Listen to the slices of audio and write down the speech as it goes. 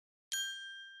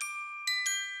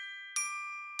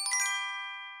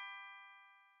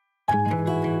I'm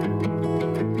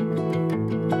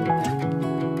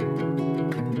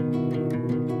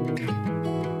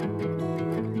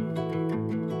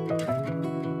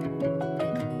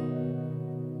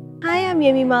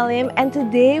Yemima, and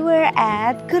today we're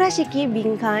at Kurashiki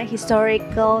Bikan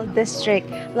Historical District,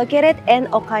 located in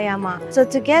Okayama. So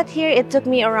to get here, it took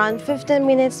me around 15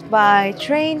 minutes by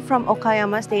train from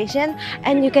Okayama station,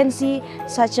 and you can see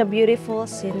such a beautiful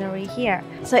scenery here.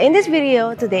 So in this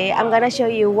video today, I'm gonna show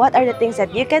you what are the things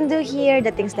that you can do here,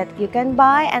 the things that you can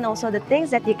buy, and also the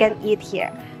things that you can eat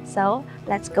here. So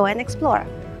let's go and explore.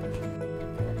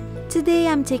 Today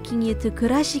I'm taking you to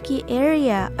Kurashiki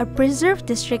area, a preserved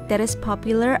district that is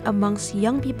popular amongst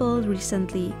young people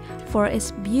recently for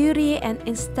its beauty and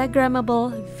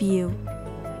Instagrammable view.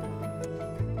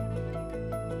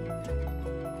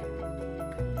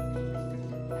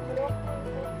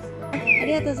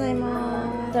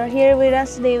 So here with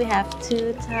us today we have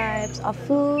two types of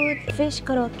food: fish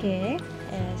koroke,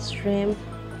 shrimp,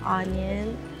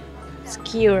 onion,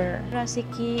 skewer.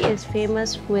 Kurashiki is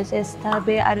famous with its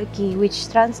tabe aruki, which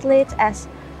translates as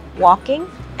walking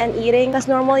and eating. Because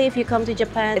normally if you come to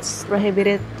Japan, it's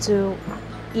prohibited to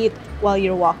eat while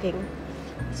you're walking.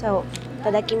 So,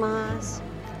 itadakimasu.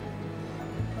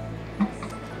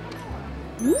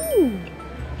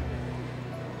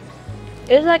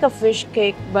 It's like a fish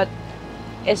cake, but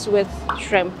it's with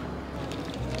shrimp.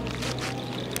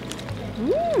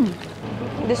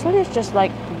 This one is just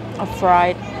like a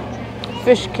fried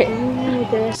fish cake. Ooh,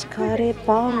 there's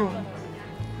karepang.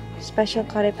 Special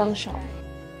karepang shop.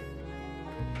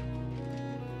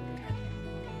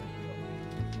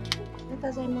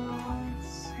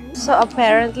 So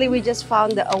apparently we just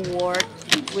found the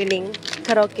award-winning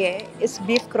karaoke. It's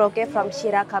beef karaoke from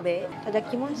Shirakabe.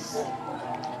 Itadakimasu.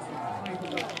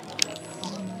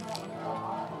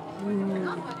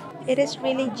 It is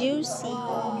really juicy.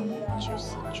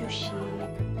 Juicy.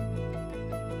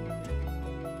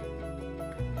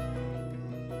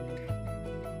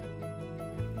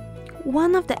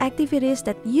 One of the activities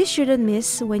that you shouldn't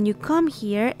miss when you come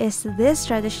here is this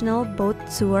traditional boat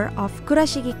tour of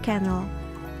Kurashiki Canal.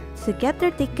 To get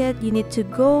their ticket, you need to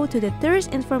go to the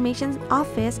tourist information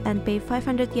office and pay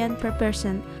 500 yen per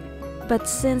person. But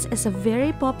since it's a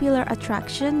very popular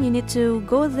attraction, you need to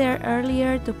go there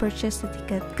earlier to purchase the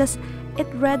ticket because it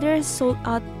rather sold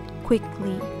out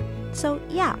quickly. So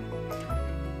yeah.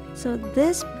 So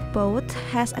this boat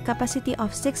has a capacity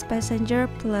of 6 passengers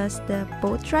plus the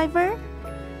boat driver,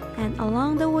 and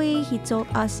along the way he told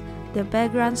us the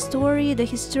background story, the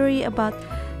history about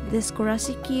this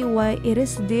Kurashiki, why it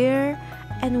is there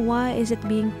and why is it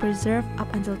being preserved up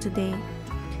until today.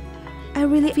 I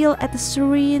really feel at the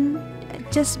serene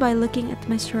just by looking at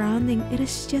my surrounding. It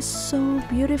is just so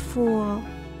beautiful.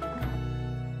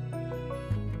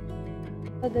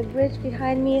 The bridge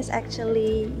behind me is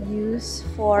actually used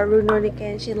for RUROUNI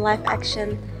KENSHIN live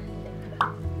action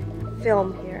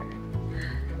film here.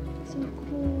 So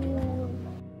cool.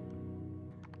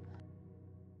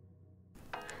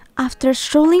 After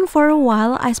strolling for a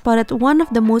while, I spotted one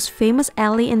of the most famous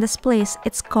alley in this place.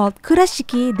 It's called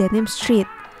Kurashiki Denim Street.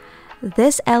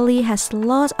 This alley has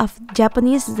lots of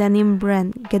Japanese denim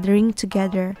brand gathering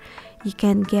together. You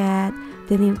can get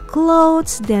denim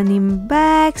clothes, denim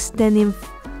bags, denim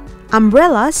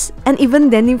umbrellas, and even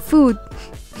denim food.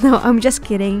 No, I'm just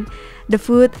kidding. The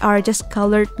food are just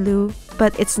colored blue,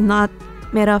 but it's not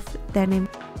made of denim.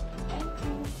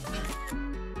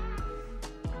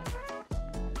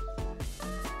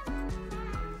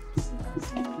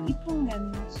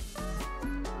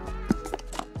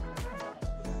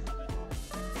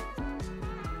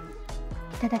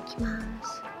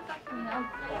 Itadakimasu.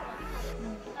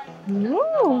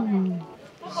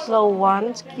 So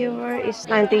one skewer is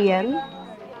 90 yen.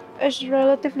 It's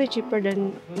relatively cheaper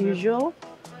than usual.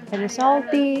 And it's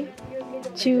salty,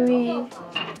 chewy,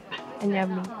 and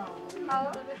yummy.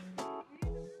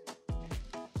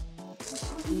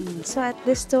 So at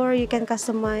this store, you can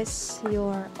customize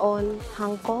your own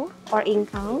Hanko or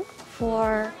inkang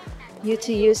for you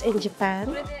to use in Japan.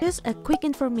 Just a quick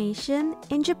information,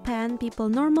 in Japan, people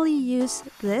normally use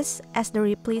this as the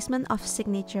replacement of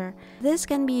signature. This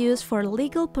can be used for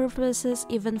legal purposes,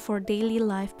 even for daily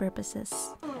life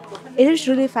purposes. It is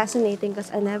really fascinating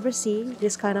because I never see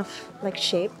this kind of like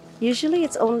shape. Usually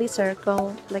it's only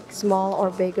circle, like small or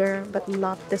bigger, but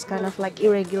not this kind of like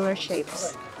irregular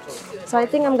shapes. So I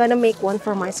think I'm gonna make one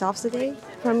for myself today,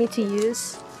 for me to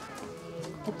use.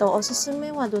 おすす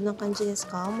めはどんな感じです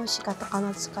か？もしカタカ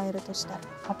ナ使えるとしたら。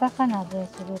カタカナで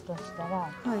するとしたら、は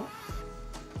い。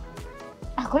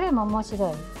あ、これも面白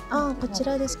い。あ、こち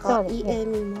らですか？イエ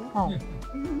ミマ。はい。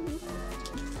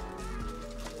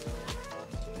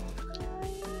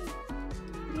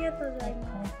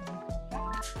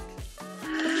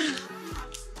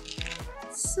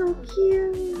So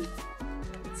cute.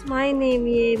 It's my name,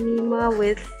 Yemima,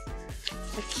 with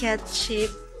a cat shape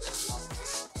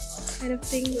kind of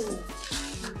thing,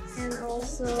 and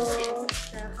also the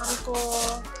Hanko.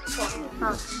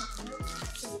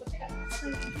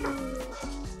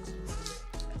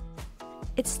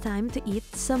 It's time to eat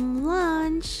some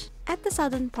lunch. At the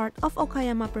southern part of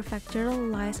Okayama Prefecture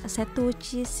lies a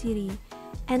Setochi city,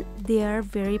 and they are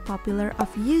very popular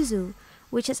of Yuzu,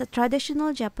 which is a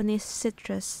traditional Japanese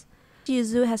citrus.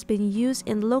 Yuzu has been used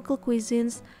in local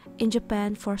cuisines in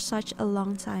Japan for such a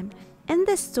long time. In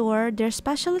this store, their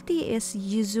specialty is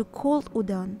Yuzu cold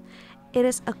udon. It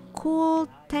is a cool,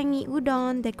 tangy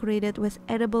udon decorated with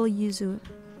edible yuzu.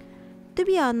 To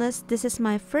be honest, this is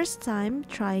my first time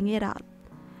trying it out.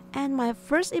 And my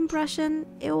first impression,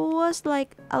 it was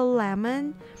like a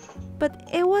lemon, but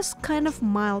it was kind of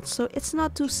mild, so it's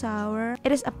not too sour.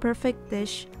 It is a perfect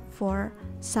dish for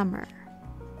summer.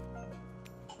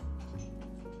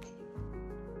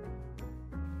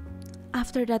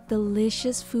 After that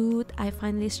delicious food, I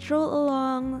finally strolled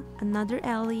along another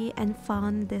alley and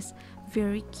found this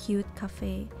very cute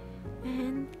cafe.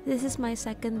 And this is my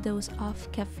second dose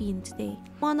of caffeine today.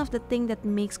 One of the things that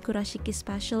makes Kurashiki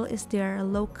special is their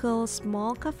local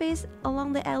small cafes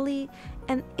along the alley,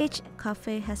 and each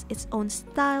cafe has its own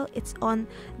style, its own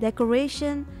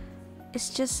decoration.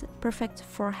 It's just perfect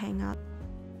for hangout.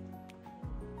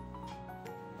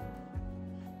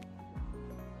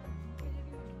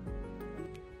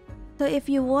 So if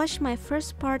you watched my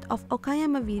first part of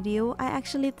Okayama video, I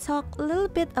actually talked a little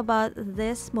bit about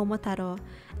this Momotaro,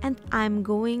 and I'm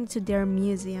going to their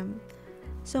museum.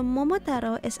 So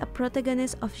Momotaro is a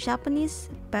protagonist of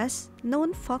Japanese best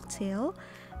known folktale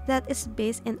that is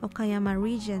based in Okayama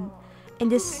region. In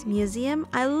this museum,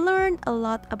 I learned a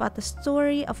lot about the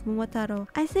story of Momotaro.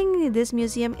 I think this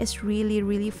museum is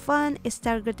really fun. It's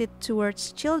targeted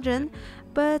towards children,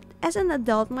 but as an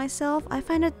adult myself, I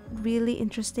find it really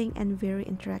interesting and very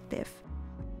interactive.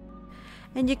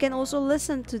 And you can also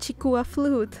listen to chikua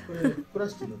flute. プラ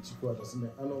スチックのちくわですね。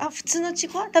あ、普通のち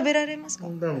くわ食べられますか？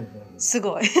す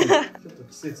ごい。ちょっと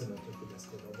季節の曲です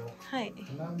けども、はい。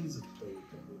花水という曲。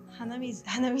花水。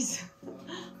花水。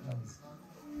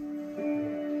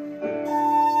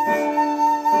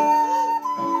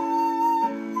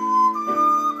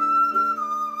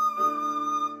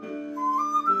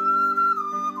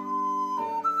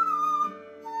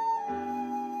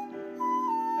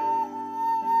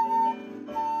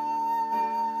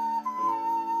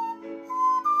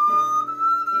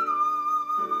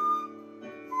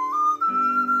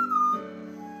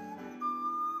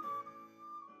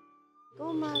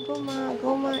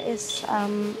Goma is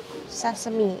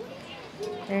sesame.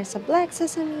 There's a black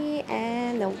sesame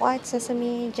and a white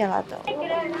sesame gelato.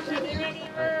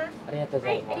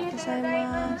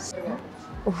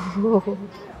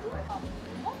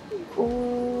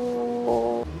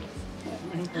 Ooh.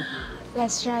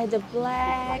 Let's try the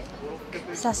black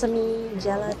sesame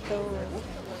gelato.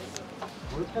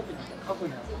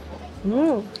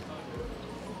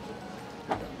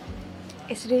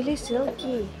 It's really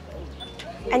silky.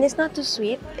 And it's not too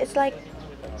sweet. It's like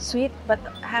sweet but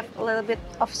have a little bit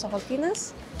of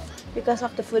saltiness because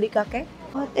of the furikake.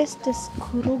 What is this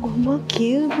kurogoma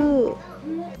cube? こ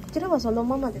ちらはその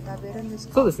ままで食べるんです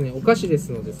か？そうですね、お菓子で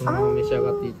すのでそのまま召し上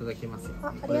がっていただけます。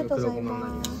ありがとうござい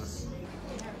ます。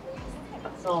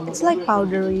It's like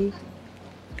powdery,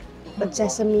 but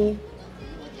sesame,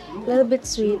 a little bit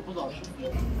sweet.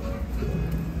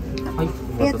 はい、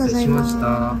お待たせしまし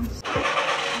た。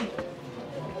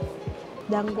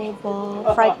Dango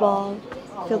ball, fried ball,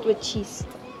 filled with cheese.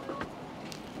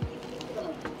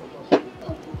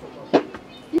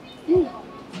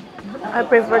 I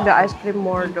prefer the ice cream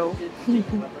more though.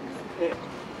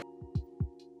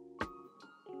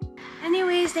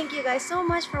 Anyways, thank you guys so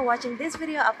much for watching this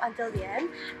video up until the end.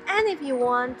 And if you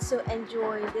want to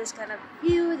enjoy this kind of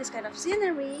view, this kind of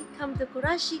scenery, come to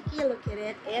Kurashiki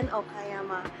located in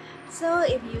Okayama. So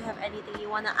if you have anything you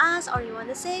want to ask or you want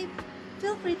to say,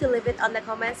 feel free to leave it on the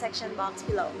comment section box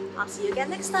below. I'll see you again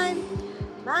next time.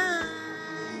 Bye!